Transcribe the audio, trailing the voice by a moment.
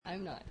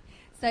I'm not.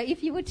 So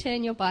if you would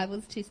turn your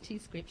Bibles to two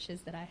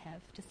scriptures that I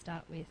have to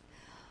start with.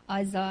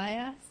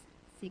 Isaiah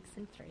 6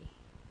 and 3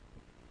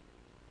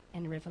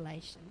 and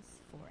Revelations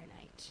 4 and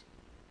 8.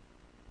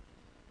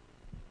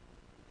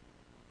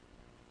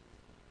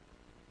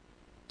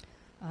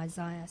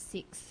 Isaiah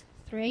 6,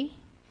 3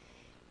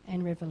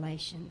 and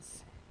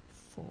Revelations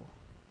 4,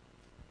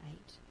 8.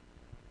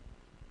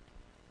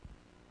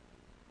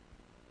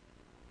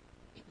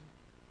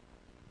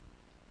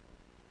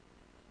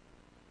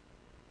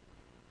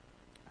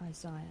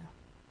 Isaiah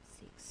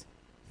 6,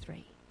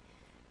 3.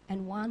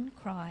 And one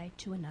cried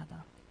to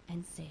another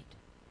and said,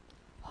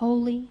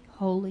 Holy,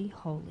 holy,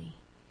 holy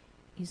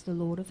is the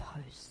Lord of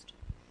hosts.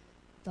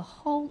 The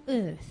whole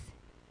earth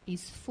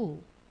is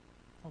full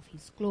of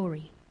his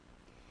glory.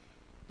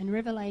 And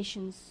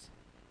Revelations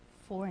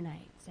 4 and 8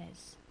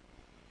 says,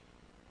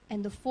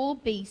 And the four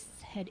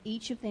beasts had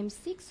each of them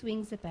 6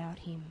 wings about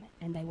him,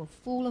 and they were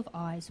full of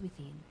eyes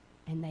within,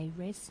 and they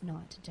rest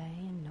not day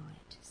and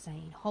night,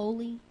 saying,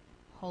 Holy,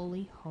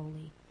 holy,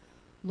 holy,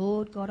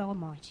 Lord God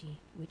Almighty,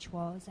 which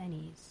was and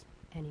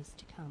is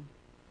to come.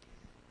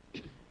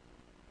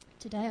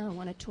 Today I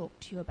want to talk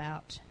to you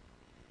about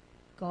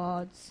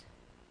God's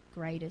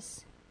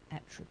greatest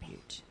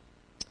attribute.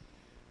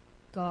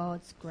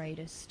 God's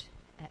greatest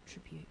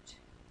attribute.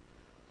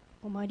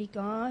 Almighty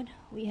God,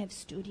 we have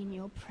stood in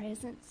your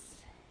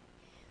presence.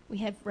 We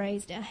have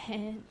raised our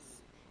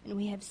hands and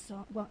we have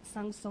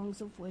sung songs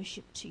of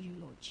worship to you,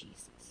 Lord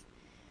Jesus.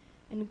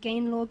 And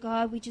again, Lord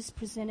God, we just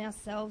present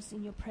ourselves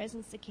in your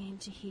presence again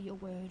to hear your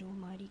word,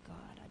 Almighty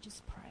God. I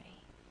just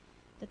pray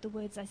that the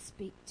words I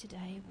speak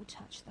today will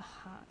touch the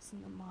hearts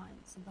and the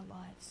minds and the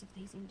lives of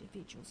these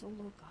individuals, oh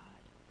Lord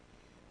God.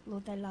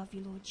 Lord, they love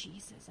you, Lord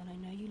Jesus, and I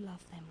know you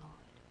love them, Lord.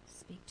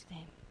 Speak to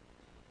them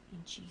in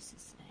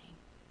Jesus' name.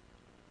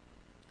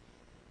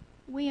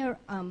 We are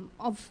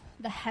of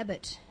the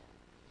habit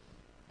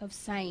of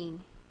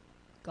saying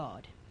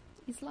God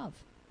is love.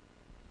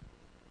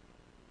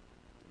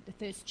 The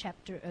first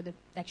chapter, or the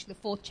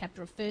fourth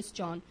chapter of 1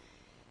 John,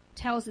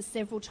 tells us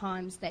several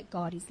times that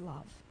God is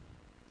love.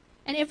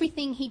 And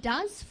everything he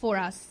does for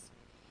us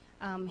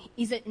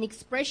is an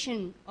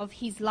expression of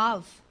his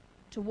love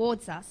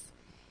towards us.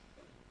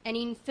 And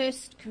in 1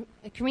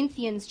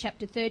 Corinthians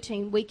chapter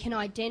 13, we can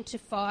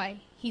identify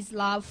his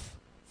love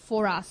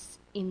for us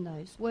in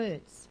those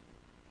words.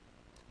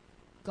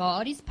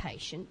 God is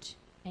patient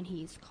and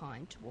he is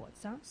kind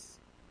towards us.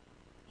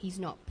 He's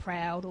not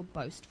proud or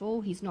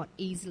boastful. He's not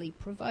easily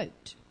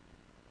provoked.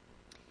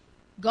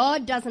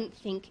 God doesn't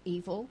think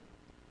evil.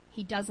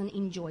 He doesn't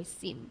enjoy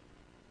sin.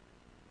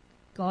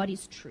 God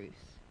is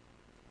truth,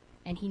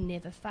 and he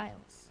never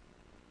fails.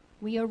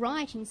 We are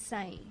right in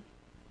saying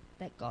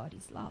that God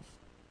is love.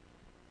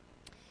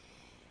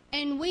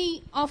 And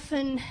we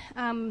often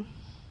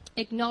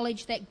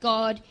acknowledge that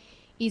God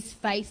is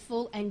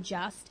faithful and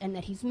just and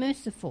that he's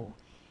merciful.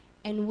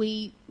 And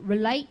we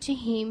relate to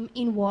him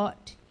in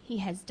what he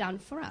has done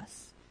for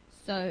us.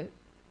 So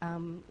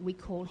we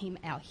call him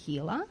our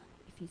healer,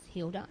 if he's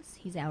healed us.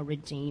 He's our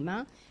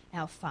redeemer,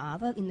 our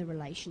father in the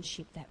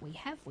relationship that we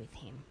have with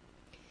him.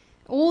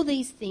 All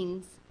these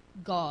things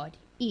God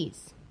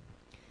is.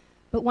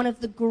 But one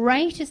of the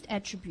greatest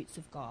attributes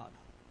of God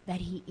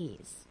that he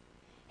is,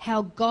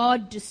 how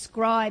God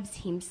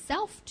describes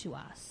himself to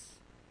us,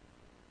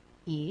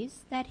 is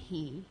that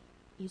he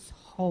is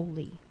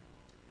holy.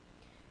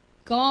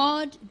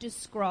 God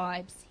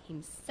describes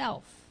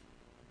himself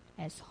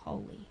as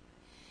holy.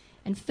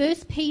 And 1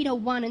 Peter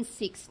 1 and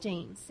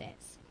 16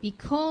 says,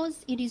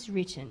 Because it is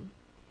written,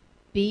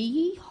 Be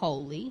ye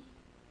holy,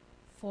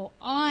 for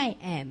I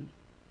am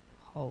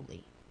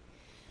holy.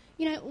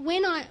 You know,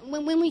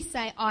 when we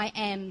say I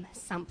am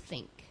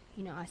something,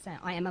 you know, I say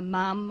I am a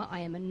mum, I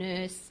am a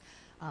nurse,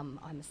 I'm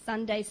a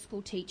Sunday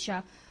school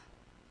teacher,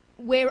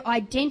 we're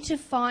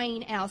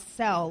identifying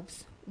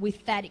ourselves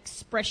with that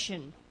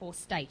expression or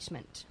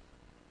statement.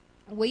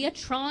 We are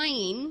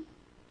trying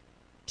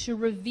to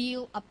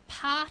reveal a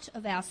part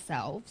of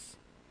ourselves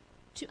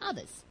to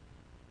others.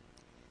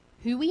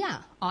 Who we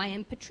are. I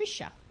am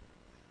Patricia.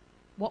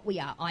 What we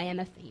are. I am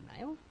a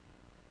female.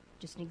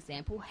 Just an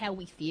example. How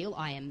we feel.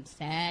 I am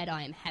sad.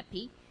 I am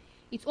happy.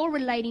 It's all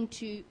relating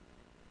to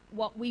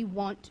what we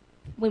want,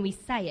 when we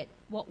say it,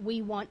 what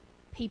we want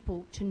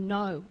people to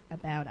know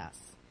about us.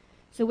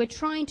 So we're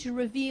trying to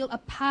reveal a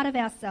part of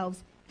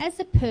ourselves as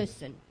a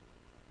person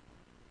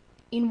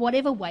in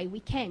whatever way we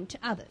can to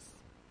others.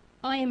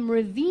 I am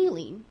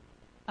revealing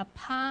a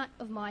part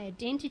of my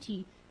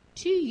identity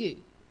to you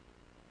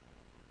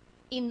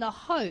in the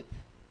hope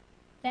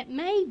that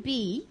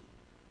maybe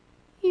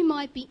you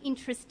might be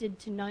interested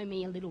to know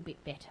me a little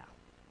bit better.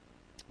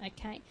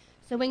 Okay?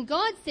 So when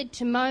God said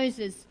to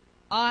Moses,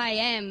 I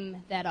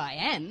am that I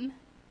am,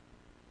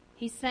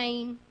 he's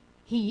saying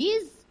he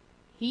is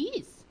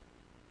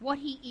what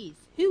he is,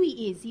 who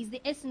he is. He's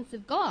the essence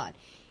of God.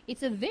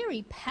 It's a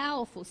very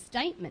powerful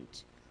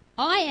statement.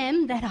 I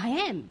am that I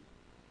am.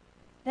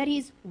 That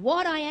is,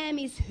 what I am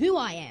is who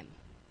I am.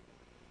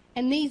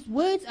 And these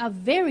words are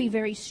very,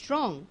 very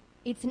strong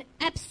It's an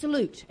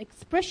absolute,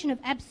 expression of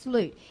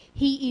absolute.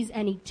 He is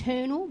an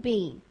eternal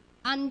being,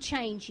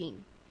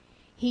 unchanging.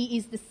 He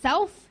is the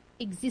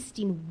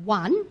self-existing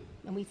one,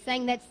 and we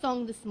sang that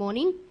song this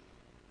morning,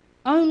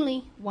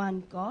 only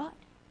one God.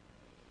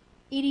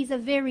 It is a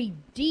very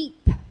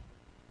deep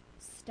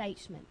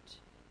statement.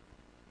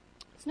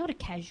 It's not a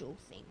casual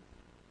thing.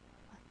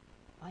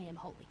 I am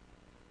holy.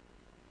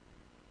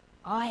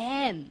 I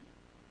am.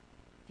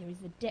 There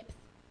is a depth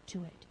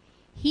to it.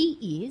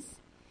 He is,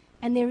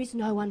 and there is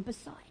no one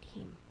beside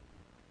him.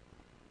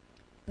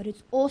 But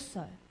it's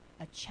also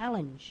a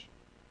challenge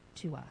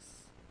to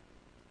us.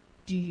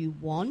 Do you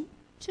want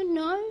to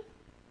know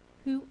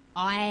who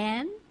I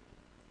am?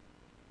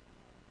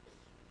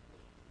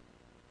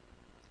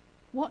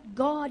 What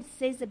God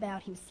says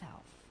about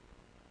himself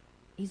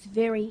is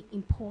very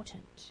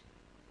important.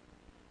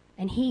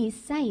 And he is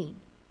saying,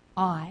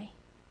 I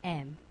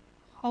am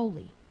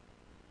holy.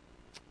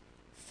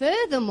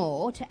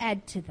 Furthermore, to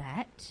add to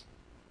that,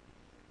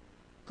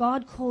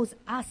 God calls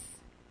us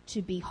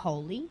to be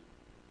holy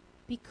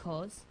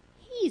because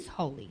he is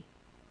holy.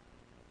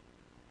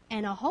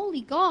 And a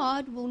holy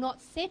God will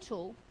not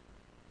settle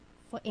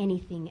for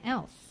anything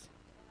else.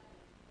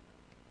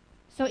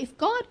 So if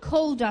God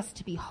called us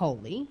to be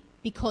holy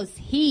because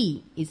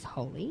he is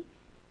holy,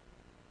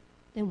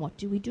 then what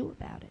do we do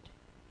about it?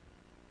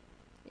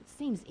 It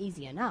seems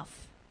easy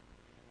enough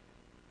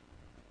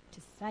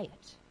to say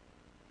it.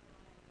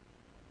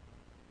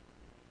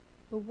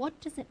 But what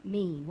does it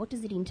mean? What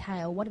does it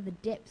entail? What are the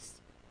depths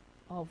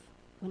of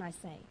when I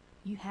say,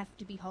 you have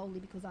to be holy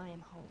because I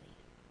am holy?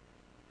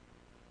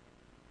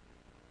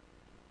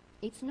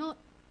 It's not,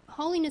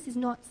 holiness is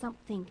not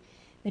something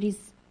that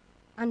is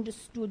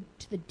understood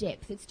to the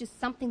depth. It's just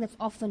something that's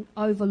often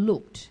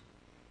overlooked.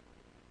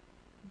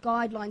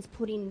 Guidelines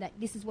put in that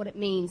this is what it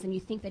means, and you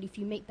think that if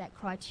you meet that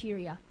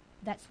criteria,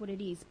 that's what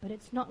it is. But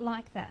it's not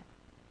like that.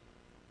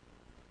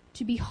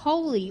 To be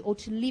holy or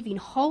to live in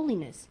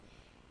holiness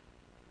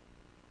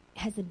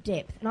has a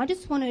depth. And I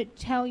just want to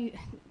tell you,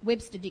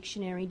 Webster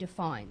Dictionary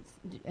defines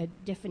a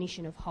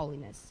definition of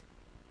holiness.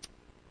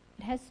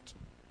 It has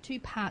two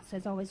parts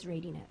as I was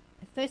reading it.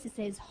 At first it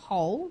says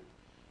whole,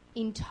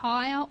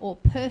 entire or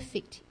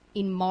perfect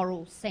in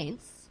moral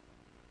sense.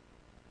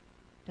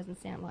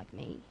 Doesn't sound like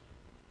me.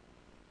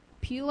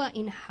 Pure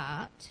in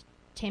heart,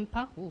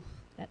 temper, oof,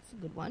 that's a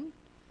good one,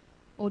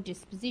 or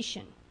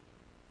disposition.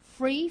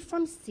 Free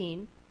from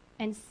sin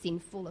and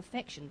sinful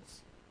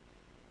affections.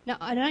 Now,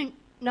 I don't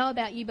know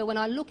about you, but when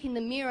I look in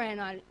the mirror and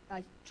I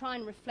try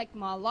and reflect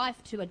my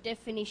life to a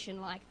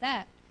definition like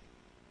that,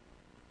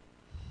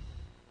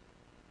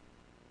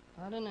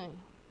 I don't know.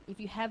 If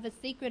you have a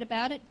secret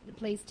about it,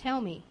 please tell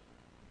me.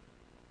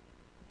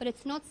 But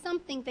it's not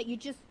something that you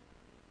just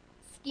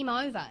skim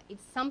over.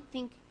 It's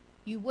something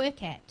you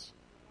work at.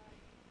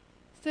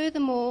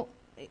 Furthermore,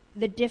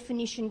 the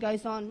definition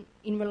goes on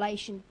in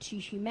relation to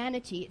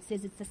humanity. It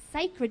says it's a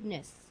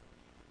sacredness.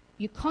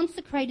 You're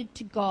consecrated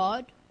to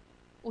God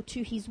or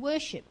to his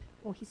worship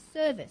or his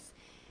service.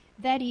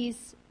 That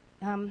is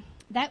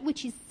that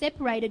which is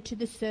separated to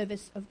the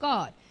service of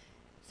God.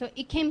 So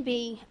it can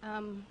be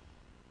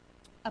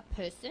a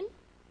person.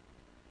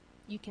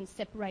 You can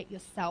separate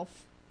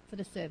yourself for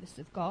the service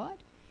of God.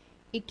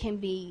 It can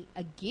be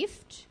a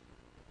gift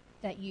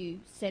that you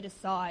set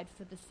aside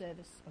for the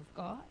service of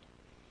God,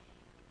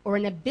 or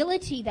an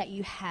ability that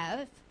you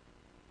have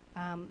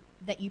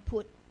that you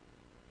put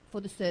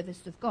for the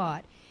service of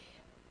God.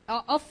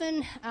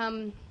 Often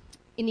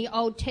in the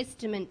Old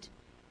Testament,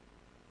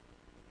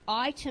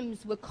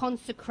 items were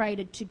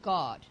consecrated to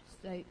God.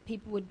 So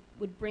people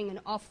would bring an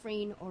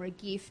offering or a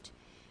gift,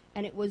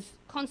 and it was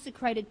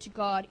consecrated to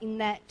God in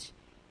that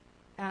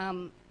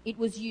it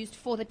was used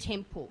for the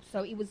temple.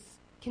 So it was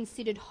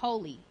considered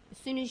holy. As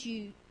soon as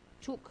you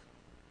took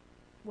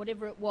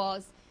whatever it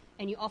was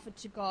and you offered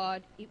to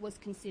God, it was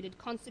considered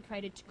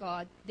consecrated to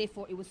God,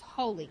 therefore it was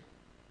holy.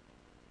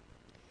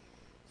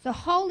 So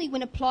holy,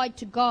 when applied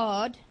to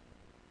God,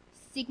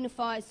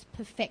 signifies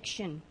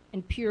perfection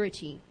and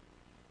purity,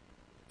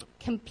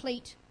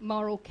 complete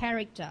moral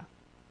character.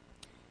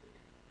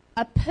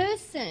 A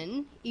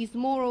person is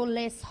more or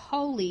less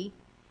holy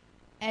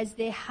as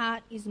their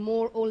heart is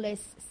more or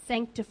less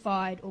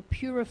sanctified or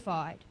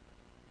purified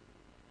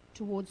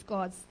towards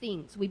God's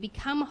things. We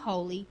become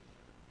holy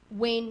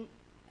when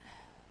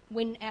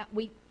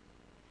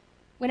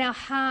our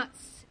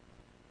hearts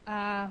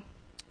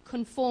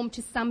conform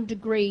to some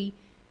degree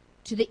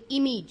to the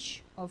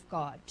image of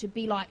God, to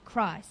be like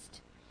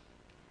Christ.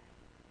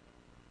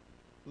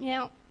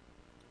 Now,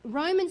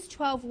 Romans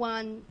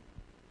 12:1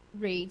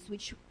 reads,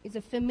 which is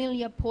a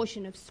familiar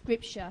portion of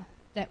Scripture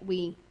that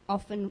we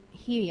often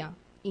hear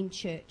in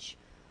church.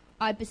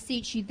 I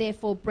beseech you,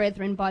 therefore,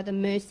 brethren, by the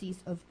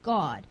mercies of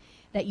God,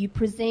 that you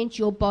present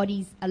your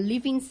bodies a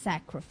living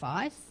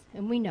sacrifice,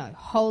 and we know,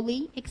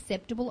 holy,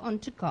 acceptable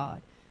unto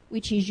God,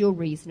 which is your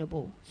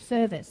reasonable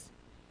service.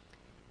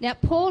 Now,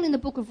 Paul in the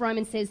book of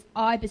Romans says,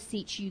 I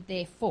beseech you,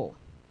 therefore.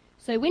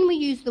 So when we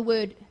use the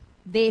word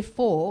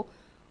therefore,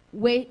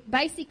 we're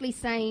basically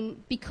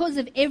saying, because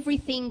of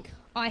everything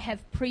I have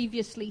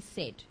previously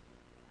said.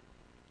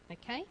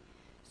 Okay?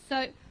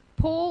 So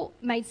Paul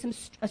made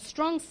a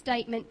strong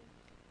statement.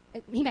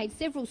 He made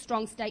several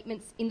strong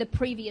statements in the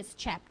previous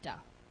chapter.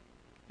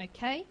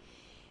 Okay?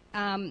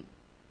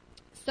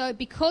 So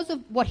because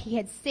of what he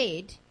had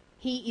said,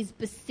 he is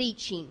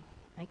beseeching.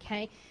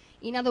 Okay?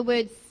 In other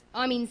words,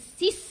 I'm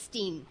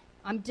insisting,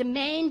 I'm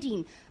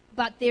demanding,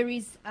 but there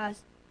is a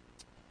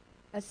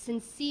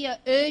sincere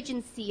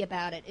urgency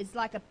about it. It's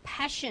like a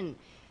passion.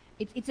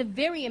 It's a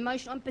very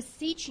emotional. I'm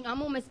beseeching,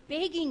 I'm almost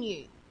begging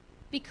you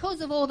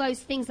because of all those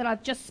things that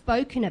I've just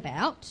spoken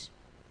about.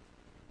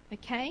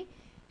 Okay?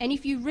 And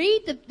if you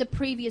read the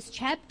previous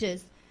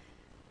chapters,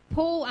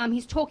 Paul,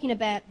 he's talking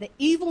about the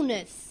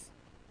evilness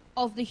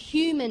of the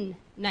human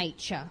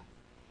nature.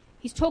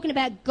 He's talking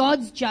about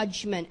God's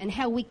judgment and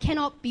how we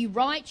cannot be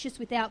righteous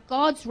without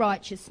God's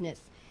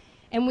righteousness.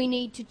 And we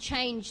need to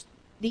change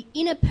the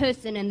inner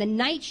person and the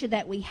nature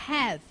that we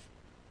have.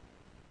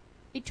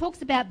 It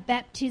talks about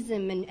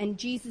baptism and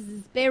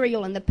Jesus'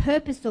 burial and the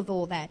purpose of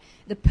all that,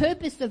 the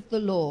purpose of the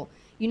law,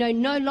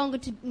 no longer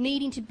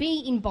needing to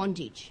be in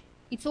bondage.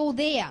 It's all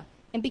there.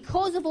 And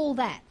because of all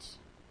that,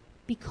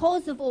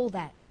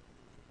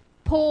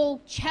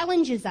 Paul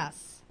challenges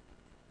us,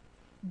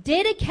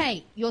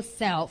 dedicate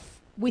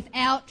yourself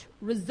without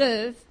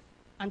reserve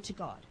unto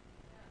God.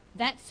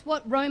 That's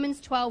what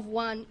Romans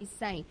 12:1 is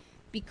saying.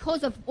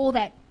 Because of all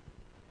that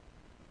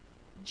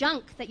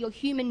junk that your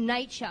human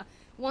nature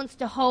wants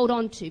to hold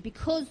on to,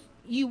 because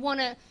you want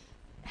to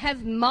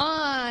have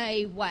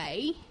my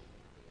way,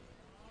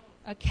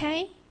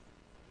 okay?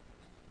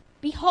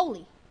 Be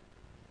holy.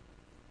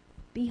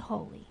 Be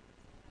holy.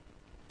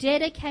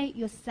 Dedicate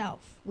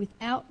yourself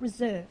without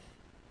reserve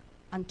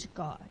unto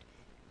God,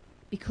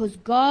 because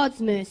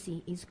God's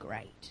mercy is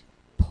great.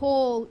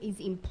 Paul is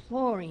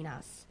imploring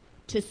us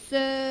to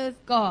serve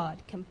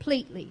God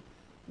completely,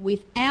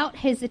 without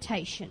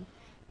hesitation,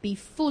 be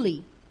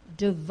fully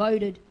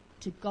devoted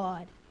to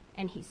God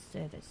and his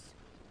service.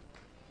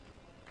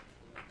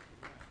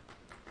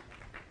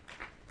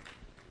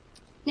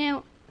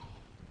 Now,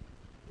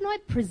 when I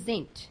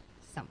present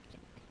something,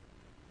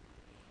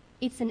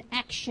 it's an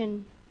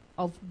action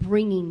of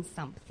bringing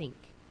something.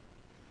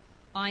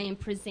 I am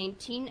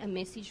presenting a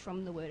message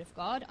from the Word of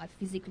God. I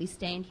physically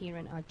stand here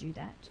and I do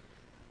that.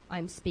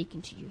 I'm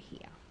speaking to you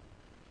here.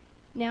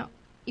 Now,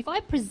 if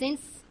I present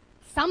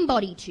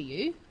somebody to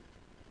you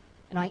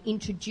and I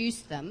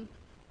introduce them,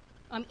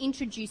 I'm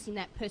introducing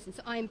that person.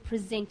 So I am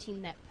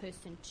presenting that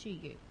person to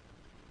you.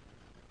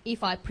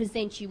 If I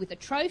present you with a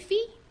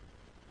trophy,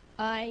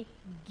 I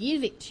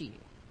give it to you.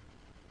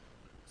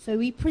 So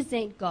we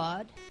present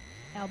God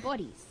our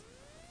bodies.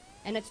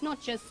 And it's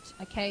not just,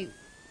 okay,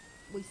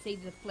 we see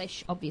the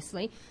flesh,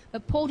 obviously,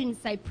 but Paul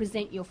didn't say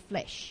present your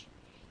flesh.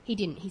 He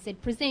didn't. He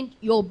said present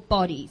your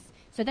bodies.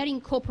 So that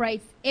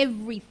incorporates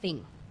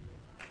everything,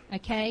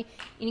 okay?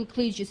 It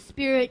includes your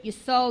spirit, your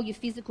soul, your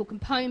physical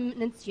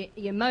components, your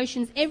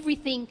emotions,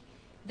 everything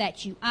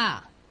that you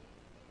are.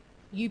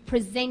 You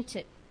present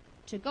it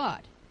to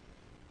God.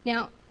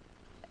 Now,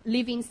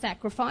 living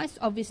sacrifice,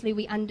 obviously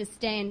we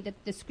understand that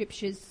the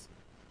scriptures,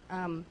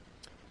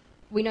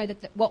 we know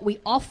that what we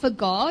offer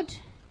God,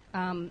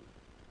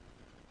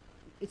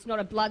 it's not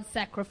a blood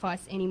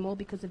sacrifice anymore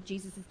because of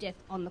Jesus'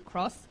 death on the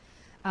cross.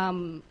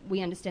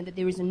 We understand that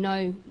there is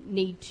no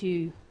need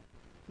to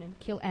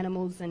kill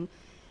animals and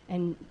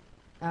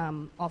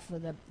offer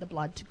the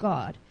blood to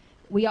God.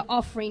 We are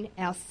offering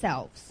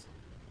ourselves,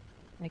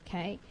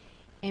 okay?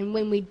 And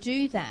when we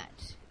do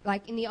that,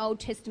 like in the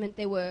Old Testament,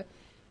 there were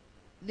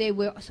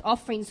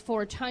offerings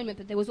for atonement,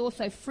 but there was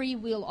also free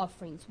will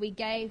offerings. They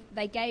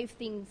gave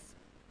things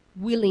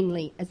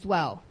willingly as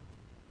well.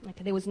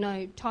 Okay, there was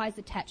no ties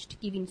attached to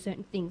giving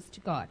certain things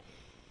to God.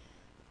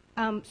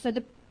 So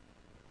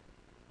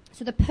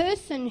the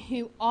person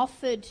who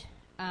offered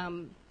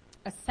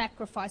a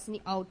sacrifice in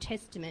the Old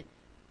Testament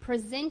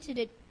presented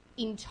it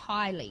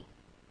entirely.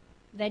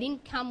 They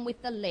didn't come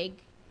with a leg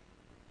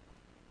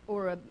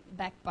or a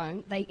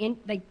backbone.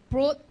 They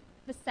brought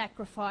the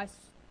sacrifice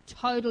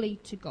totally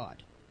to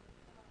God.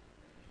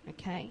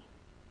 Okay?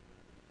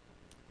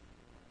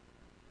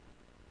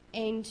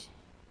 And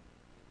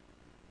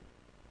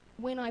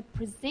when I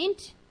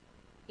present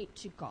it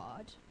to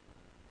God,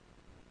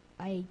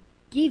 I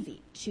give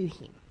it to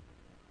him.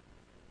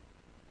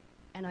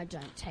 And I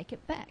don't take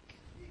it back.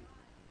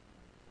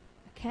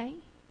 Okay?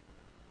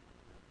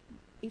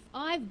 If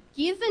I've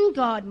given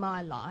God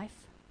my life,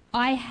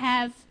 I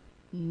have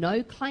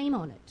no claim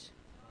on it.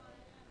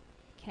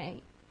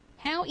 Okay?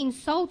 How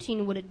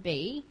insulting would it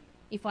be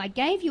if I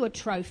gave you a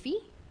trophy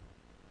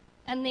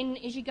and then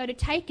as you go to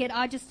take it,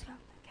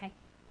 okay.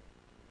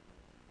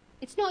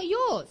 It's not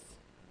yours.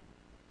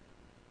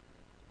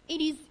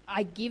 It is,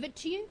 I give it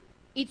to you,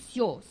 it's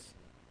yours.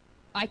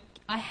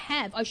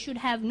 I should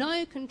have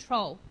no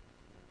control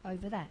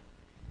over that.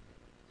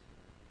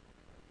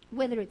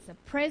 Whether it's a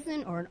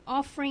present or an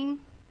offering,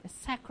 a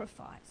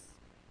sacrifice,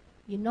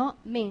 you're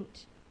not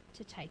meant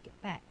to take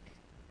it back.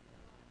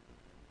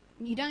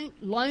 You don't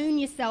loan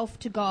yourself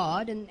to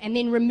God and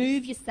then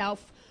remove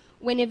yourself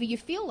whenever you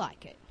feel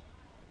like it.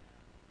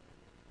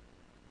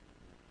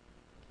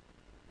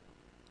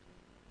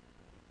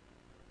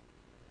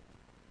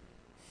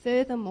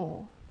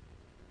 Furthermore,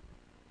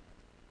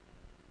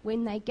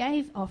 when they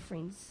gave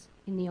offerings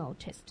in the Old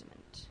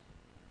Testament,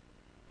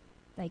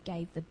 they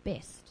gave the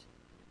best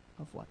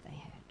of what they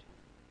had.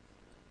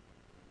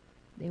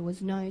 There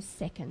was no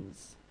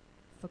seconds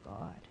for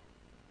God.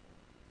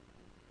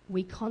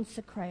 We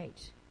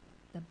consecrate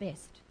the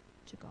best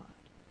to God,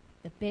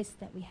 the best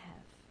that we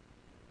have,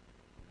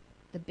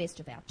 the best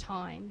of our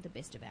time, the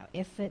best of our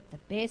effort, the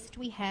best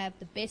we have,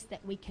 the best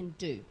that we can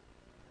do.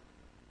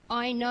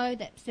 I know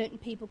that certain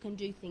people can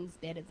do things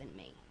better than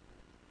me.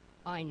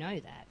 I know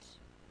that.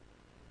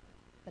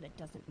 But it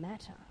doesn't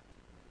matter.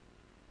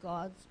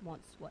 God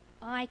wants what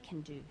I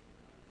can do,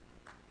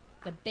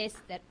 the best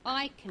that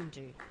I can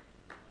do.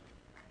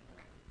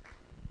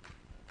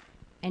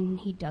 And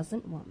he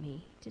doesn't want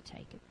me to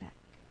take it back.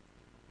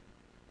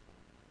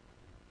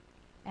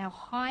 Our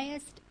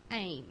highest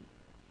aim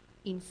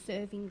in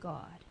serving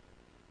God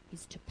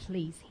is to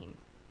please him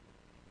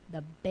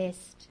the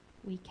best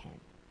we can.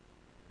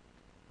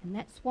 And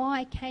that's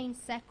why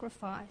Cain's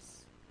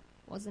sacrifice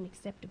wasn't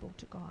acceptable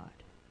to God.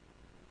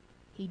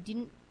 He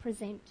didn't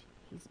present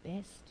his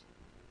best.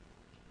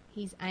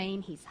 His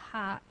aim, his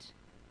heart,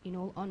 in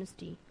all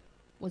honesty,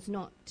 was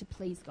not to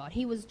please God.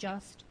 He was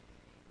just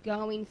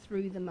going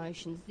through the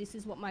motions. This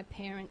is what my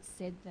parents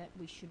said that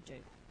we should do.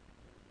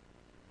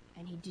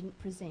 And he didn't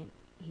present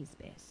his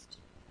best.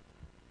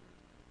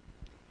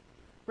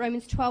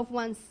 Romans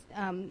 12:1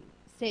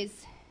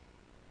 says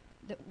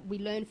that we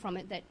learn from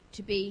it that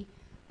to be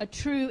a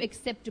true,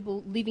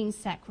 acceptable, living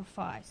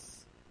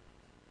sacrifice,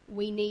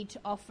 we need to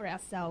offer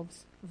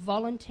ourselves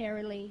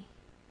voluntarily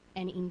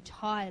and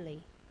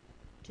entirely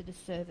to the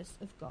service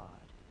of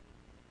God.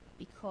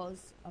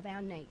 Because of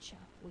our nature,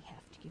 we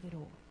have to give it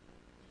all.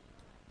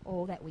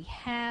 All that we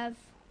have,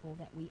 all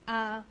that we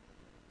are,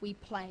 we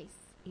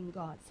place in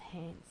God's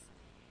hands.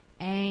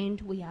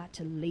 And we are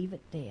to leave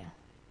it there.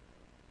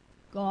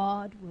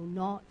 God will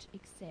not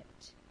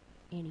accept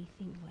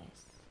anything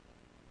less.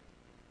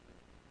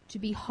 To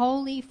be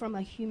holy from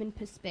a human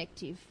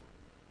perspective,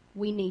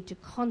 we need to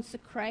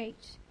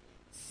consecrate,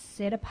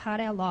 set apart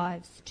our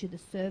lives to the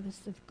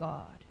service of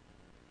God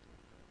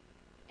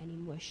and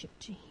in worship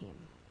to him.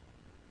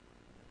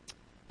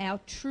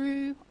 Our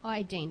true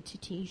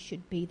identity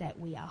should be that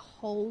we are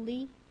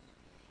holy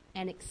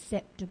and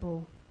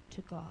acceptable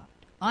to God.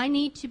 I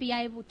need to be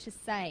able to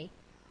say,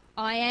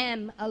 I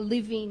am a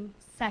living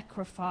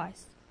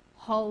sacrifice,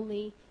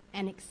 holy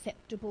and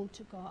acceptable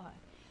to God.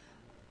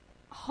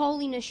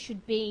 Holiness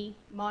should be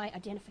my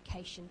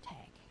identification tag.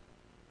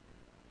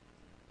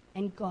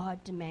 And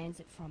God demands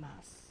it from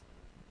us.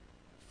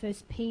 1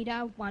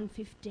 Peter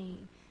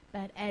 1:15,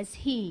 but as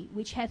he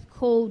which hath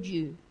called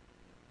you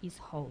is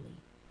holy,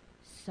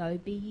 so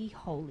be ye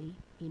holy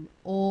in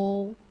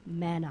all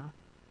manner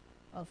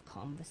of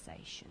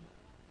conversation.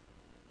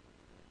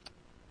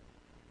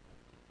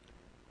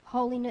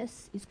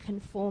 Holiness is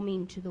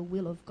conforming to the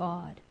will of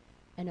God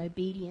and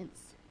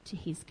obedience to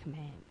his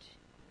command.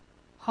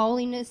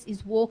 Holiness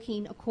is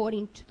walking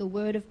according to the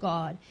word of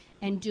God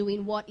and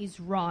doing what is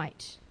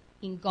right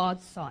in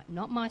God's sight,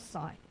 not my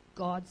sight,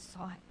 God's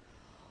sight.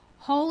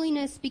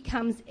 Holiness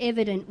becomes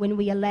evident when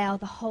we allow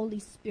the Holy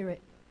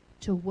Spirit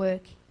to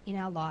work in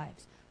our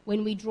lives.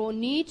 When we draw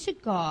near to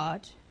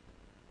God,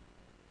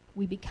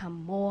 we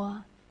become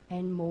more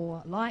and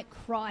more like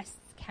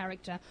Christ's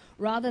character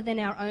rather than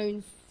our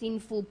own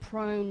sinful,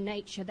 prone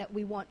nature that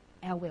we want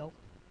our will.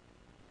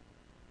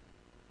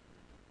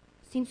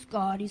 Since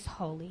God is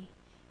holy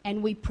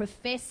and we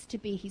profess to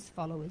be his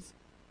followers,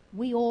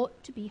 we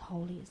ought to be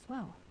holy as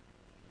well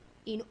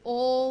in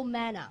all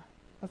manner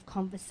of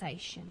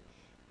conversation.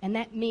 And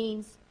that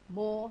means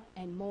more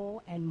and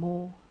more and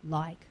more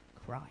like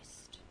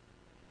Christ.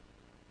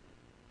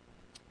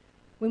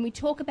 When we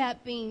talk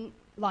about being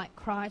like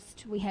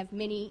Christ, we have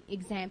many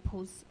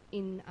examples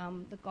in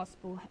the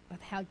gospel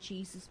of how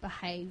Jesus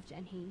behaved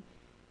and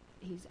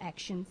his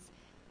actions.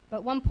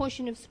 But one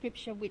portion of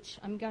scripture which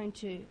I'm going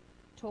to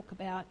talk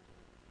about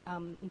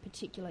in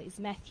particular is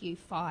Matthew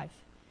 5.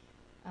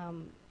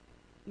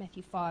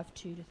 Matthew 5,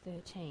 2 to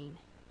 13.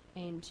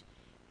 And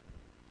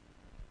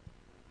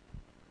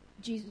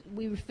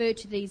we refer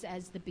to these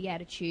as the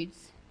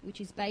Beatitudes, which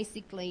is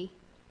basically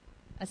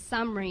a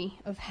summary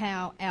of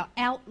how our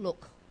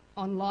outlook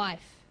on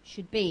life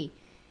should be.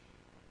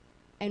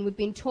 And we've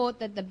been taught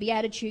that the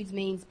Beatitudes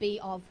means be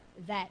of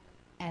that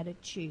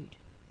attitude.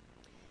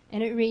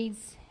 And it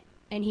reads,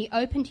 and he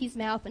opened his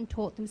mouth and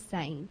taught them,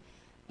 saying,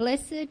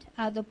 Blessed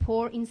are the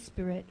poor in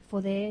spirit,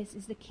 for theirs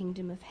is the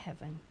kingdom of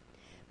heaven.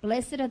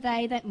 Blessed are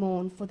they that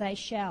mourn, for they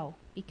shall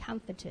be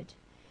comforted.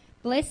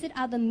 Blessed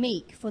are the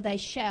meek, for they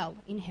shall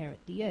inherit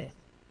the earth.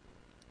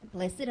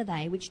 Blessed are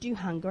they which do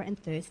hunger and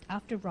thirst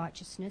after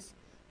righteousness,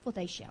 for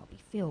they shall be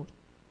filled.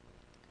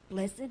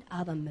 Blessed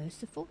are the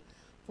merciful,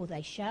 for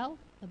they shall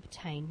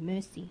obtain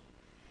mercy.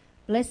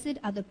 Blessed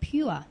are the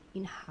pure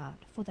in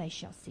heart, for they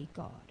shall see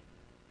God.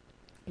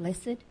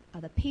 Blessed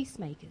are the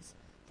peacemakers,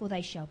 for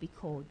they shall be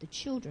called the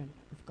children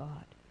of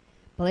God.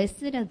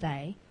 Blessed are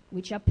they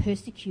which are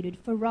persecuted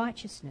for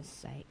righteousness'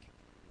 sake,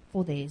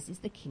 for theirs is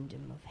the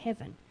kingdom of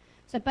heaven.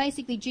 So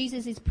basically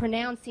Jesus is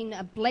pronouncing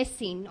a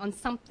blessing on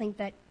something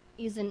that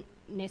isn't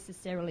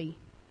necessarily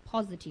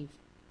positive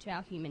to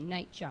our human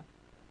nature.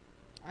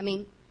 I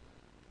mean,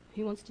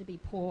 who wants to be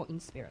poor in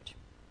spirit?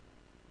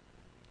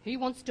 Who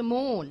wants to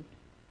mourn?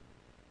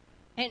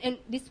 And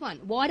this one,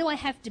 why do I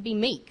have to be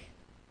meek?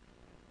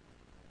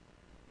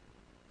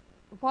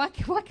 Why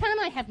can't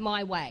I have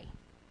my way?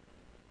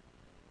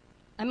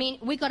 I mean,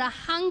 we got a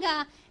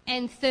hunger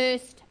and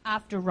thirst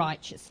after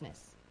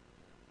righteousness.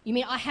 You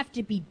mean I have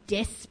to be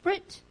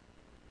desperate?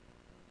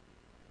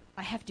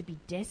 I have to be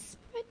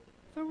desperate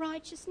for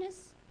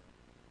righteousness?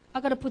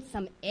 I've got to put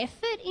some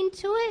effort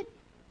into it?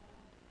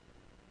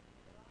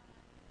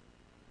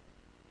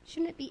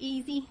 Shouldn't it be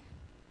easy?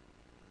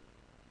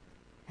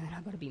 And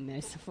I've got to be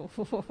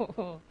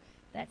merciful.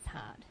 That's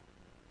hard.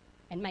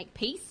 And make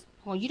peace?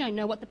 Oh, you don't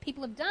know what the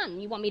people have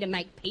done. You want me to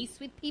make peace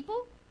with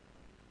people?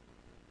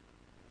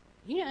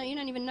 You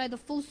don't even know the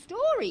full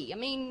story. I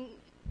mean,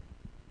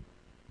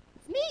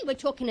 it's me we're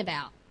talking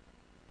about.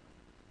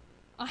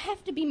 I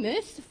have to be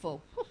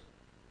merciful.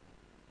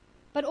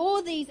 But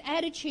all these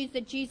attitudes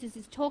that Jesus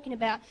is talking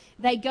about,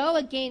 they go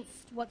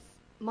against what's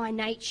my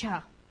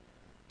nature.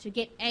 To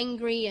get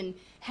angry and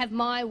have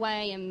my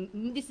way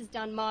and this is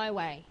done my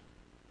way.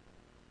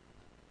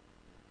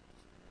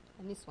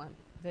 And this one,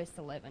 verse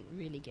 11,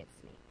 really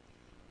gets me.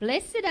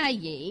 Blessed are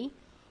ye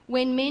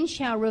when men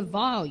shall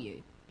revile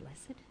you,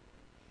 blessed,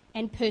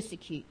 and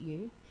persecute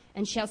you,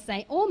 and shall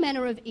say all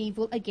manner of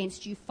evil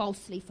against you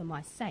falsely for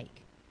my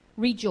sake.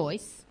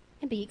 Rejoice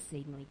and be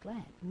exceedingly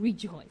glad.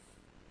 Rejoice.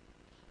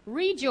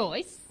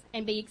 Rejoice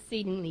and be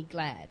exceedingly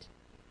glad.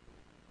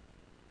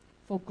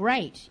 For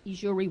great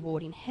is your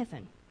reward in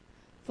heaven.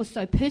 For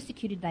so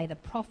persecuted they the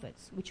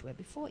prophets which were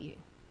before you.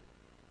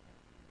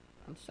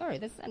 I'm sorry,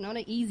 that's not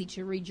easy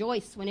to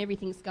rejoice when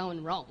everything's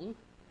going wrong.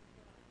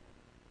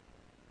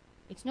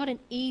 It's not an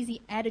easy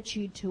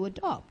attitude to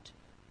adopt.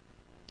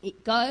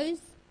 It goes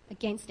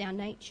against our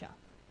nature.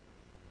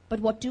 But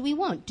what do we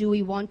want? Do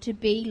we want to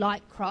be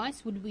like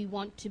Christ? Would we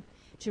want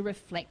to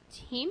reflect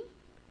him?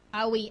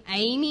 Are we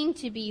aiming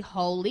to be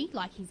holy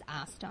like he's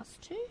asked us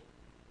to?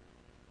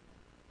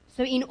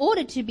 So in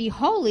order to be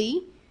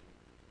holy,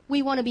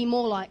 we want to be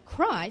more like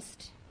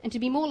Christ. And to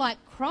be more like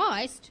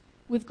Christ,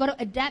 we've got to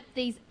adapt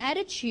these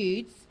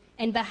attitudes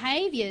and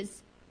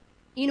behaviours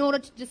in order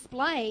to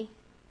display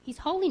his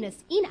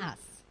holiness in us.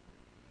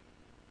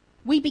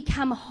 We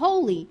become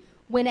holy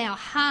when our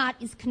heart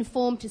is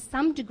conformed to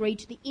some degree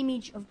to the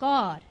image of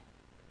God.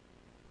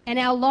 And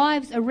our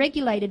lives are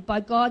regulated by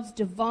God's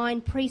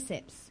divine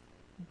precepts,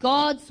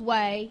 God's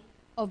way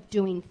of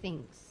doing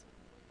things.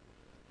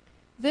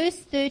 Verse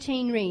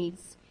 13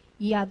 reads,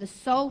 Ye are the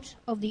salt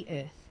of the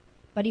earth.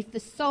 But if the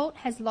salt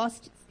has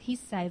lost his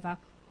savour,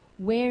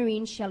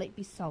 wherein shall it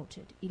be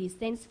salted? It is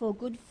thenceforth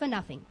good for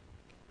nothing,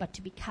 but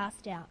to be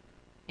cast out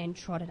and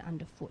trodden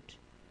under foot.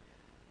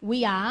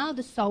 We are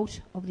the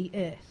salt of the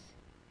earth.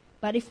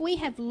 But if we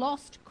have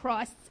lost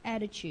Christ's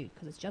attitude,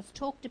 because it's just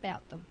talked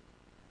about them,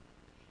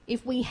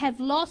 if we have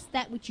lost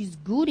that which is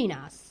good in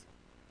us,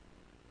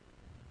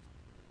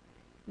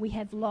 we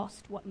have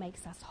lost what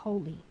makes us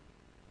holy.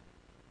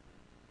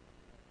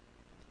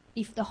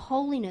 If the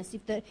holiness,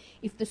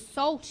 if the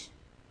salt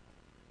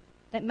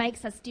that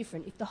makes us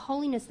different, if the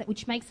holiness that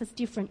which makes us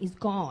different is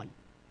gone,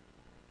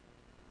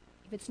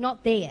 if it's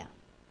not there,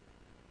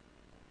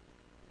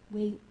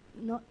 we're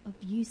not of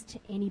use to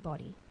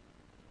anybody.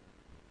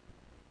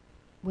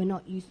 We're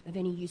not of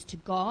any use to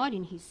God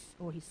in his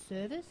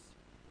service.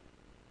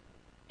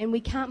 And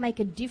we can't make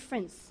a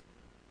difference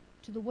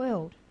to the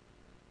world.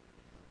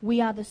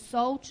 We are the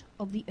salt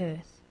of the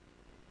earth,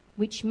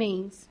 which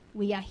means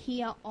we are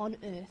here on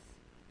earth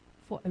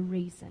for a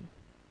reason,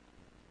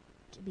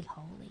 to be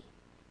holy.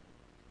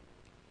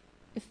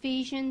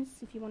 Ephesians,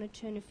 if you want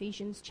to turn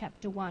Ephesians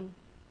chapter 1.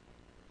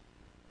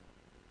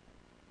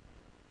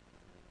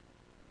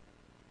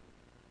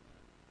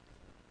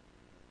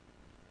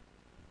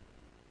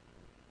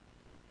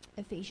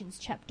 Ephesians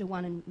chapter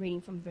 1 and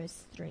reading from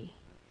verse 3.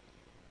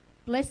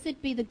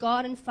 Blessed be the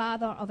God and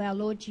Father of our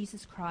Lord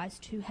Jesus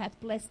Christ, who hath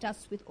blessed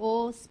us with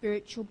all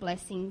spiritual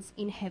blessings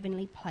in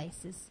heavenly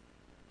places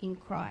in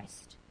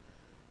Christ,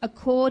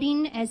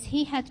 according as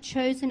he hath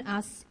chosen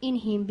us in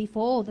him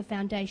before the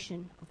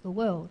foundation of the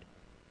world,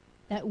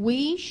 that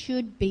we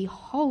should be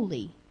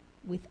holy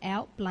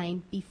without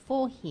blame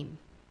before him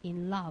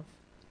in love,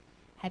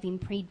 having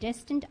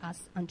predestined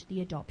us unto the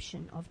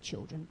adoption of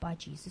children by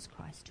Jesus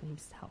Christ to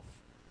himself,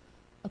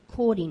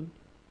 according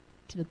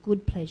to the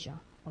good pleasure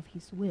of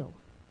his will.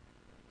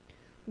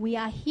 We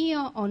are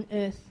here on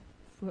earth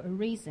for a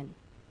reason.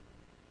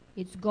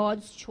 It's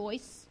God's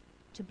choice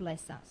to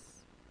bless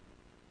us.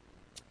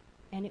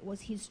 And it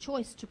was his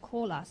choice to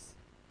call us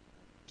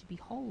to be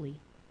holy.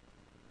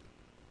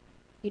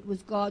 It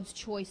was God's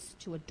choice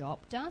to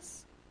adopt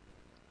us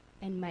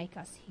and make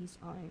us his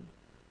own.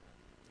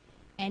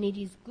 And it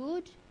is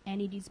good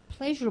and it is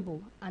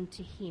pleasurable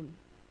unto him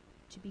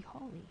to be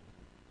holy.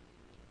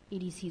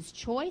 It is his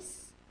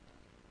choice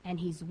and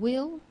his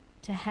will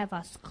to have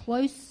us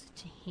close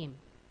to him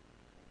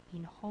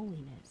in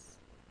holiness.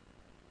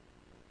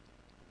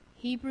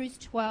 Hebrews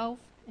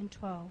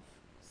 12:12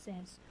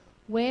 says,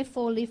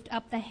 "Wherefore lift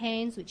up the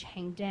hands which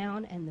hang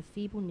down and the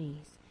feeble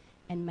knees,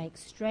 and make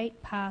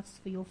straight paths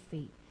for your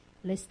feet,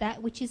 lest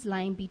that which is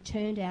lame be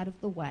turned out of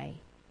the way,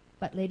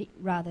 but let it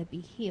rather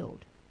be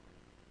healed.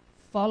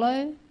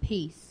 Follow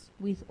peace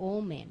with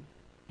all men,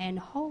 and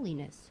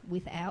holiness,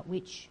 without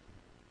which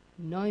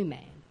no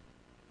man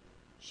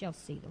shall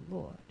see the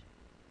Lord."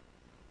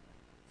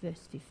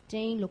 Verse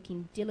 15,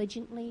 "Looking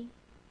diligently,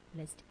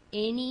 lest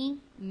any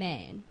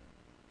man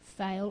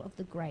fail of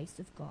the grace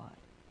of God."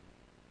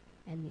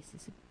 And this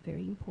is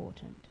very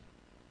important.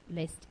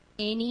 "Lest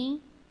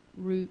any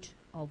root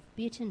of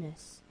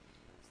bitterness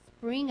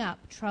spring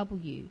up, trouble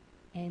you,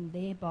 and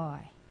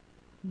thereby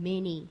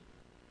many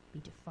be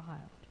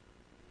defiled."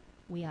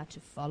 We are to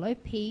follow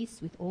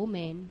peace with all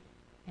men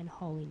and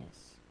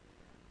holiness.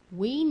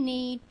 We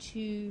need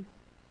to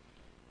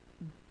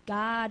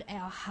guard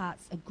our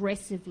hearts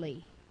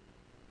aggressively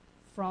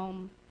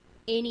from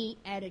any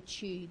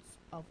attitudes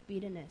of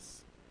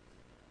bitterness,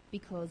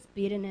 because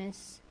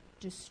bitterness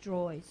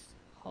destroys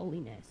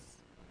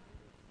holiness.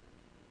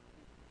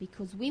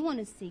 Because we want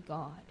to see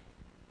God.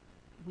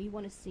 We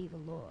want to see the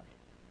Lord.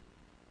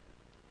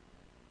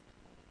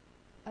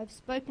 I've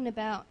spoken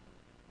about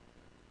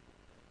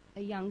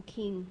a young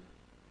king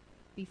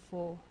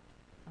before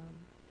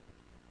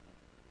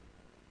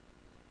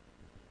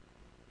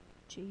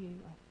to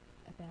you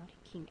about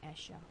King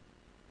Asher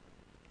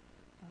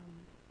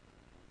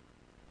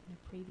in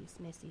a previous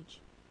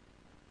message.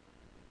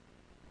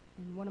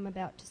 And what I'm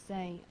about to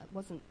say, it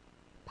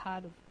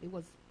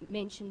was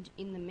mentioned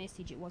in the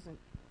message. It wasn't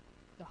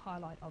the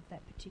highlight of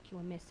that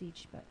particular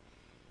message, but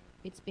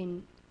it's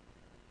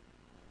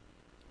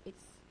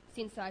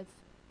since I've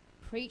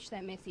preached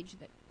that message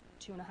that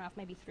 2.5,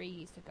 maybe 3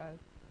 years ago,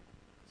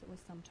 so it was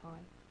some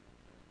time.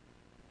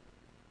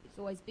 It's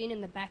always been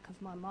in the back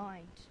of my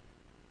mind,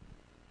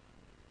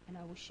 and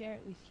I will share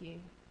it with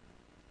you.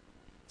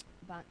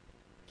 But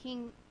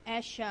King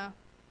Asher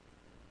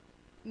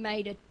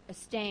made a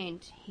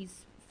stand.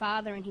 His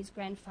father and his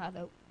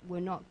grandfather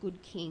were not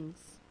good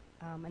kings,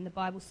 and the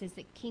Bible says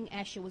that King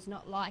Asher was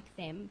not like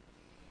them,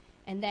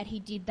 and that he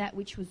did that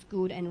which was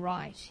good and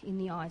right in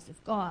the eyes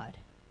of God.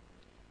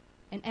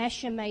 And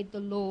Asher made the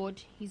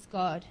Lord his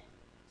God.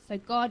 So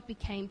God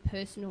became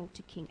personal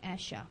to King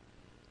Asher,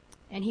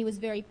 and he was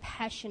very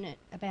passionate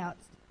about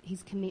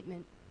his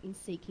commitment in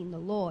seeking the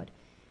Lord.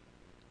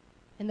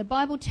 And the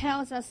Bible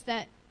tells us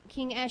that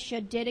King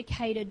Asher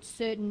dedicated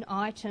certain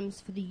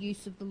items for the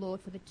use of the Lord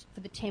for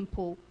the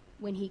temple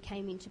when he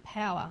came into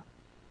power,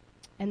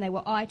 and they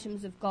were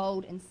items of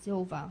gold and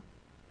silver.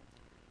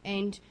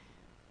 And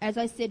as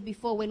I said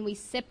before, when we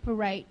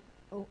separate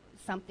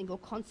something or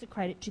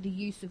consecrate it to the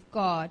use of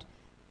God,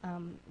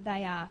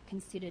 they are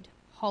considered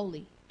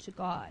holy to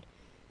God.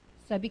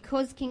 So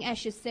because King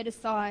Asher set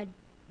aside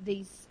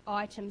these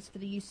items for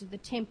the use of the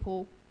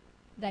temple,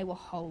 they were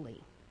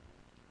holy.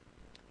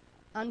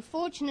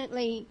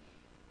 Unfortunately,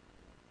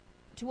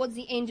 towards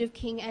the end of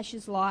King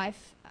Asher's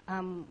life,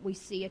 we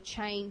see a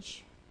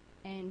change,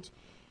 and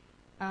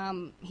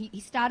he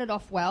started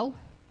off well.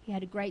 He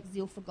had a great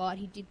zeal for God.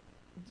 He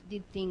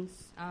did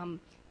things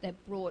that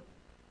brought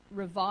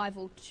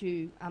revival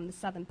to the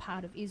southern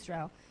part of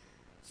Israel.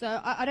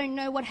 So I don't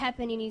know what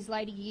happened in his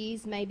later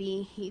years.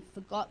 Maybe he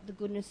forgot the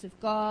goodness of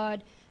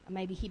God.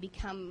 Maybe he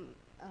became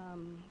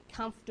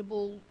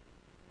comfortable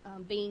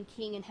being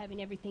king and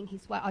having everything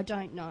his way. I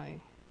don't know.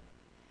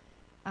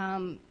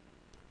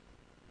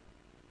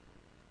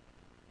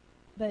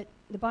 But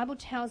the Bible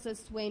tells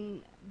us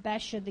when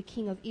Baasha, the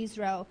king of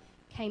Israel,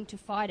 came to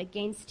fight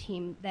against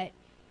him, that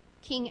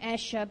King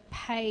Asher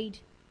paid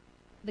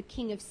the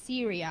king of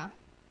Syria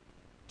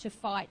to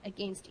fight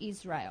against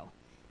Israel.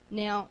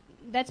 Now,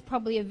 that's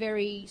probably a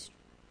very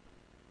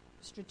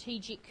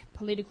strategic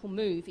political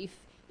move. If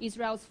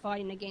Israel's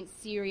fighting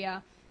against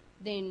Syria,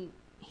 then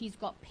he's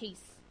got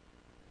peace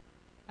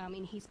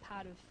in his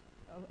part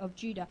of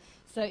Judah.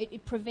 So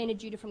it prevented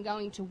Judah from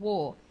going to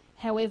war.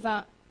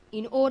 However,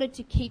 in order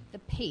to keep the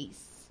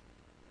peace,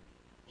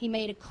 he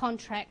made a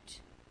contract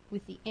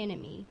with the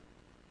enemy,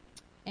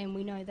 and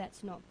we know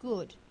that's not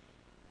good.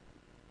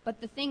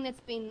 But the thing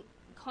that's been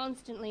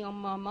constantly on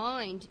my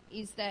mind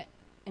is that,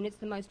 and it's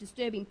the most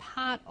disturbing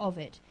part of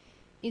it,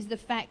 is the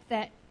fact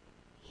that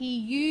he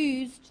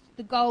used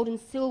the gold and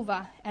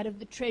silver out of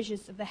the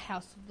treasures of the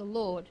house of the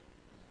Lord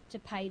to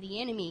pay the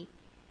enemy.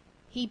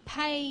 He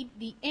paid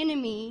the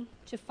enemy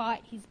to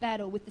fight his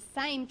battle with the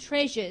same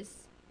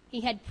treasures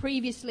he had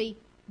previously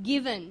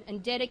given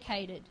and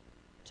dedicated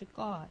to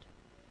God.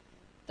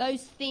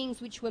 Those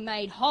things which were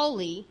made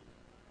holy,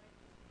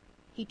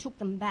 he took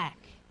them back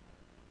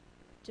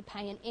to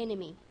pay an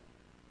enemy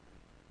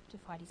to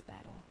fight his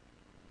battle.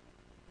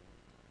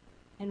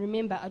 And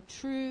remember, a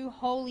true,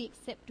 holy,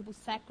 acceptable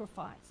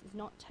sacrifice is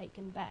not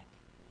taken back.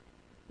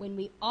 When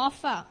we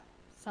offer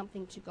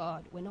something to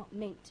God, we're not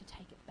meant to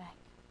take it back.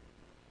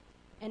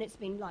 And it's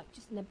been like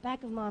just in the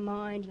back of my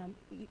mind, and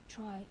you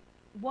try,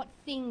 what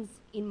things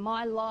in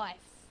my life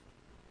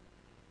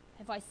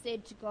have I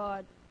said to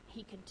God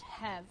he could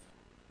have,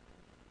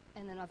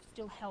 and then I've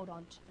still held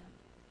on to them?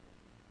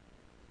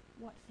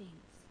 What things?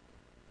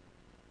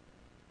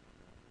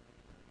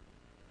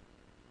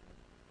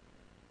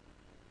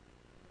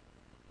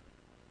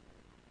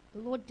 The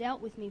Lord dealt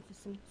with me for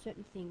some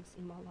certain things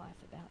in my life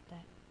about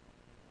that.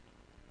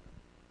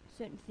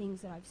 Certain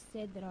things that I've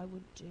said that I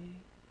would do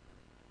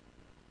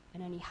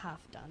and only half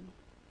done,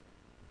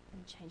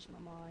 and changed my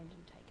mind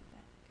and take it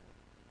back.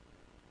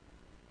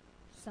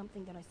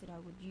 Something that I said I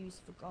would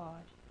use for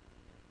God,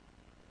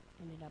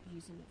 ended up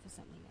using it for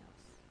something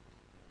else.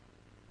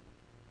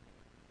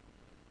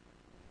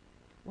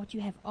 What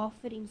you have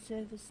offered in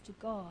service to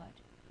God,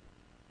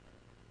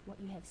 what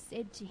you have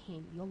said to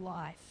him, your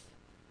life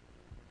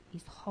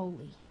is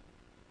holy,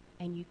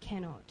 and you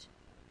cannot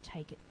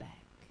take it back.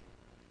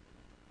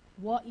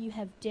 What you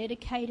have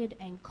dedicated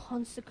and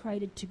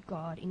consecrated to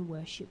God in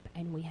worship,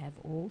 and we have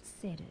all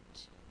said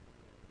it.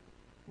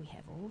 We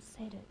have all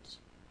said it.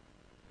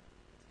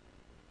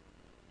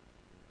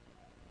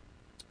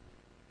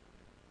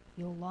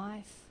 Your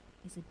life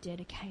is a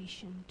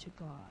dedication to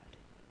God.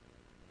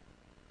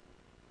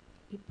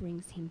 It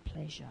brings him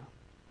pleasure.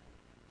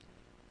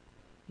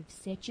 You've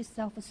set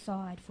yourself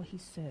aside for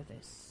his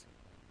service.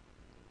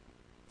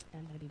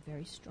 And I'm going to be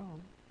very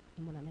strong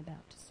in what I'm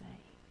about to say.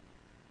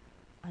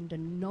 Under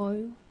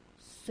no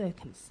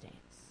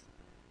circumstance,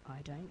 I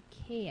don't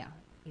care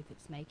if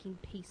it's making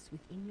peace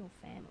within your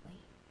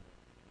family,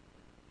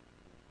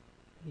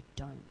 you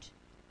don't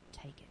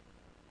take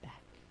it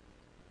back.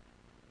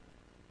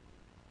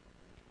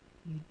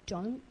 You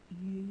don't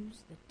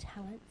use the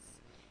talents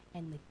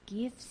and the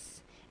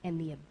gifts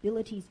and the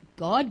abilities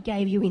God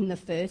gave you in the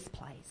first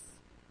place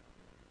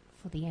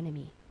for the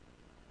enemy.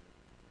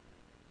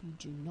 You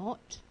do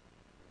not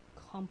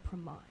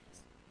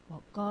compromise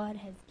what God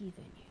has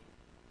given you.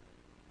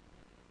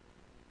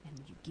 And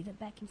you give it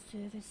back in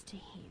service to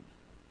him.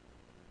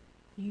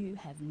 You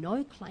have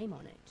no claim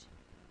on it.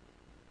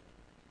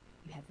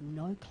 You have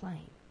no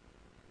claim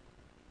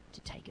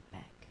to take it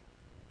back.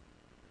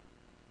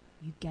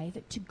 You gave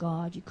it to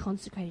God, you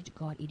consecrated it to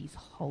God, it is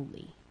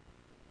holy.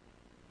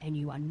 And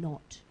you are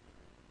not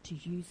to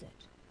use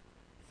it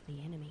for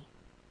the enemy.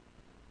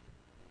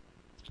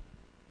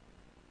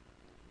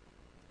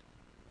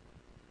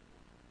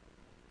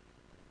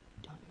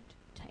 Don't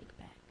take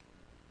back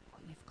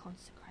what you've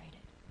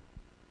consecrated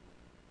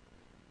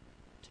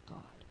to God.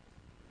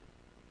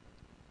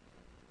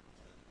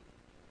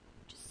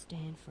 Just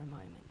stand for a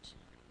moment.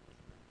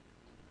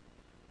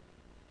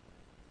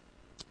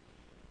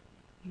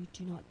 You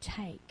do not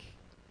take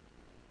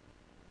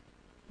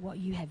what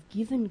you have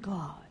given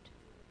God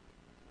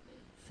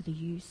for the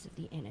use of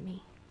the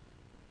enemy.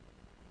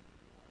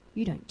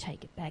 You don't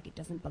take it back. It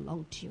doesn't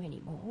belong to you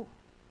anymore.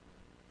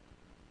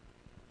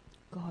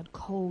 God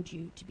called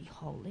you to be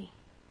holy.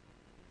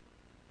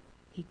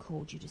 He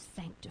called you to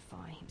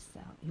sanctify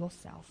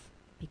yourself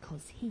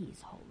because he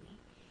is holy.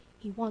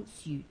 He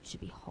wants you to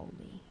be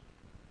holy.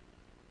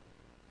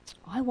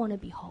 I want to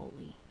be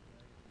holy.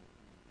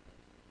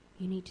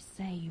 You need to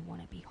say you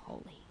want to be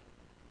holy.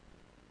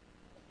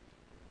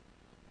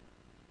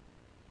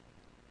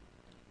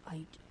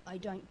 I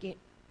don't get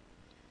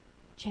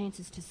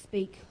chances to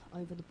speak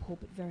over the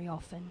pulpit very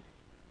often.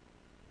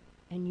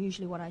 And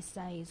usually what I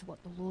say is what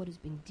the Lord has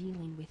been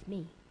dealing with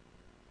me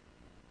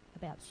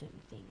about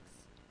certain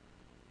things.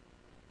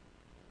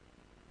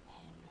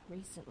 And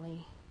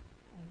recently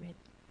I read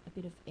a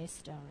bit of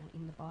Esther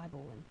in the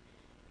Bible, and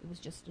it was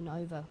just an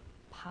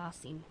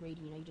over-passing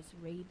reading. You just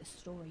read the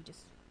story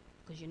just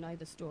because you know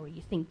the story,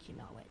 you think you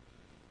know it.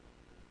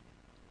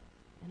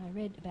 And I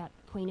read about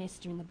Queen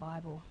Esther in the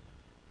Bible.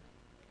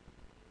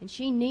 And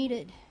she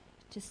needed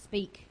to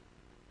speak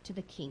to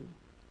the king,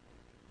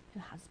 her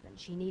husband.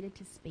 She needed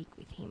to speak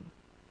with him.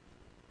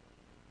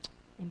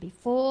 And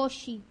before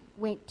she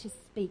went to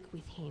speak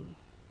with him,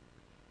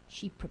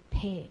 she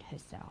prepared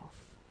herself.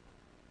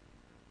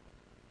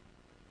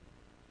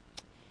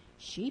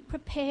 She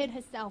prepared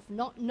herself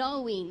not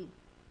knowing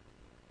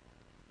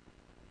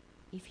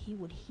if he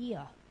would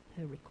hear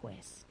her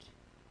request.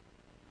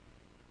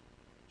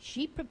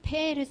 She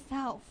prepared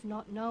herself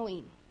not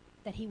knowing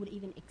that he would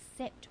even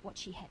accept what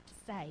she had to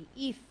say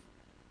if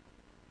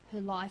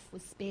her life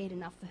was spared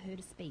enough for her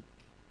to speak.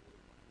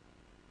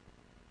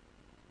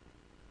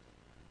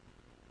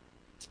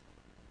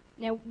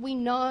 Now, we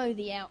know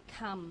the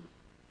outcome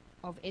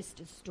of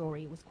Esther's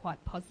story was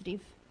quite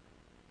positive,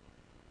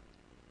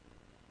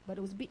 but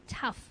it was a bit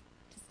tough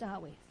to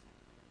start with.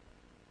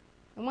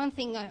 And one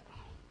thing I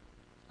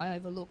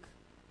overlooked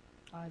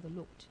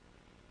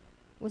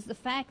was the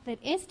fact that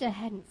Esther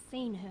hadn't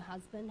seen her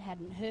husband,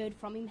 hadn't heard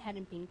from him,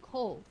 hadn't been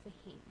called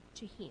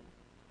to him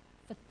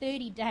for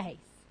 30 days.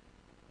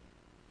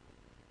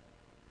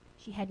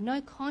 She had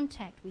no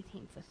contact with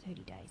him for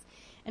 30 days.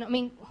 And I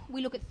mean,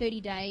 we look at 30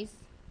 days,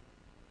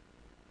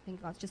 I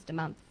think, oh, it's just a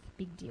month,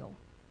 big deal.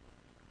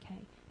 Okay?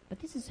 But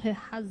this is her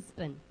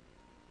husband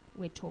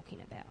we're talking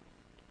about.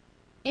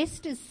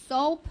 Esther's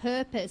sole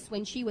purpose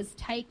when she was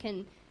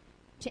taken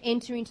to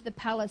enter into the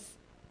palace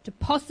to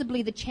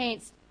possibly the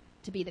chance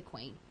to be the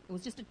queen. It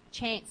was just a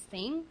chance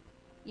thing.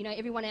 You know,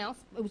 everyone else,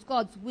 it was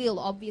God's will,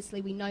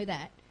 obviously, we know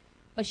that.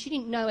 But she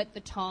didn't know at the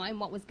time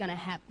what was going to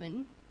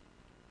happen.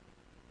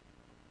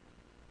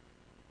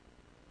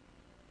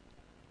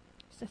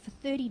 So for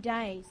 30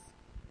 days,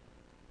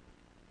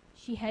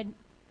 she had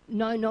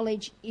no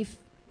knowledge if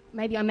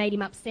maybe I made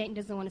him upset and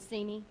doesn't want to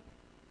see me.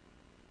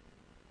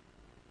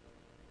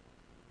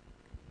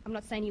 I'm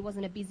not saying he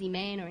wasn't a busy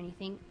man or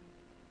anything.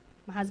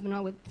 My husband and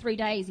I were 3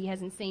 days he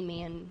hasn't seen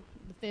me, and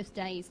the first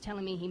day he's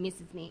telling me he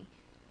misses me.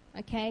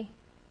 Okay?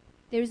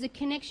 There is a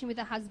connection with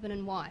a husband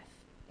and wife.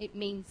 It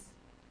means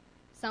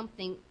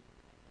something.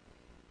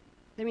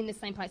 They're in the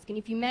same place. Can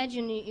you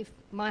imagine if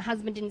my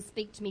husband didn't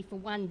speak to me for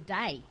 1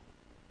 day,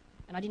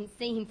 and I didn't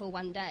see him for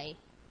 1 day,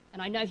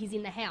 and I know he's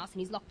in the house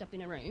and he's locked up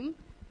in a room?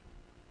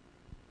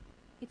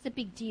 It's a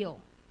big deal.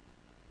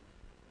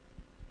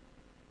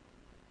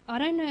 I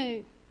don't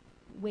know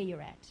where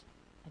you're at.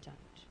 I don't.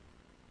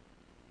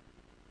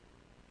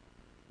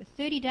 The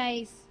 30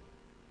 days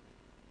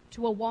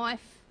to a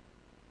wife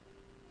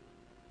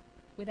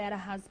without a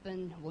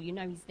husband, well, you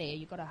know he's there,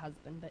 you've got a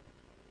husband, but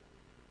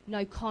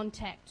no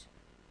contact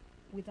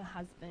with a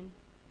husband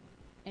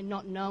and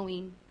not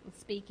knowing or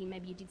speaking,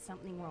 maybe you did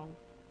something wrong,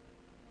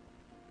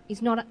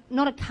 is not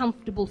a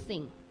comfortable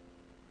thing.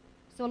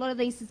 So a lot of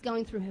this is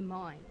going through her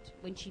mind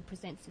when she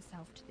presents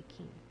herself to the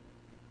king.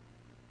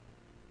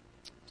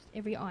 Just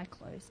every eye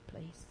closed,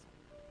 please.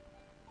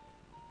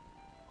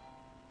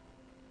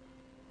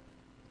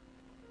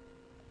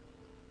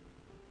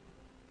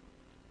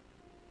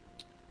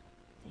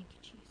 Thank you,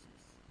 Jesus.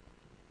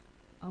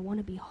 I want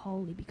to be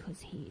holy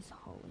because he is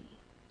holy.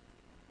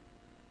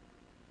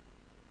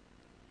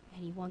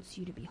 And he wants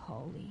you to be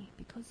holy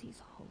because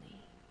he's holy.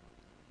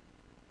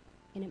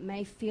 And it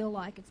may feel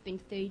like it's been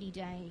 30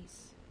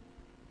 days.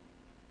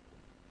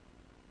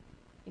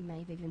 It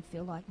may even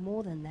feel like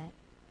more than that.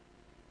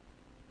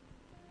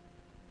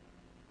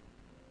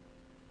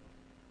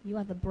 You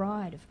are the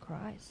bride of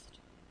Christ.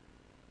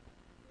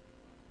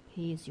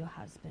 He is your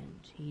husband.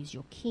 He is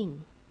your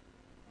king.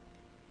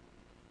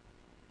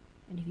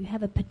 And if you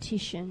have a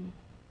petition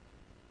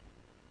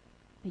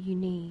that you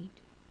need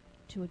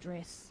to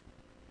address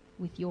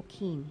with your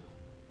king,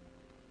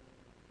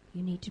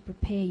 you need to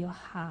prepare your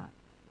heart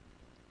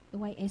the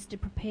way Esther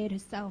prepared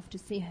herself to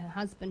see her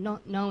husband,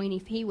 not knowing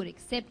if he would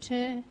accept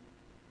her,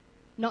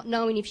 not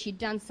knowing if she'd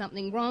done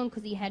something wrong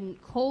because he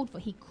hadn't called for.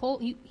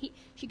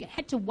 She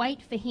had to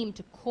wait for him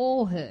to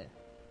call her.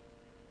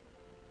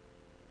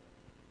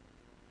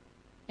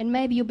 And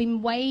maybe you've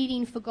been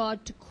waiting for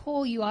God to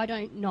call you, I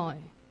don't know.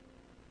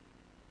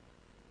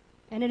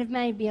 And it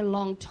may be a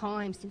long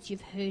time since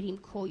you've heard him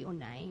call your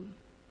name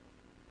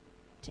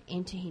to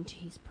enter into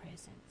his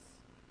presence.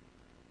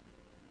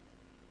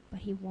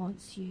 But he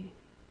wants you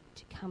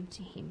to come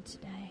to him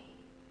today.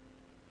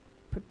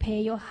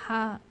 Prepare your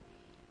heart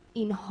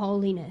in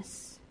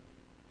holiness,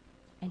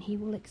 and he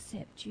will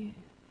accept you,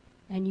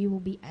 and you will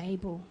be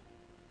able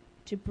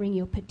to bring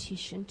your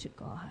petition to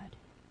God.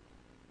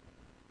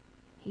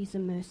 He's a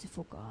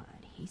merciful God.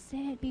 He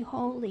said, be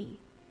holy,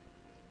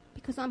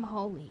 because I'm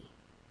holy.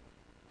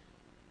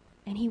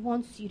 And he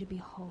wants you to be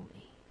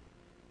holy.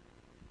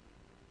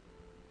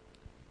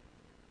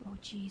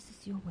 Lord Jesus,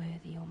 you're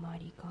worthy,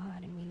 Almighty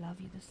God, and we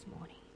love you this morning.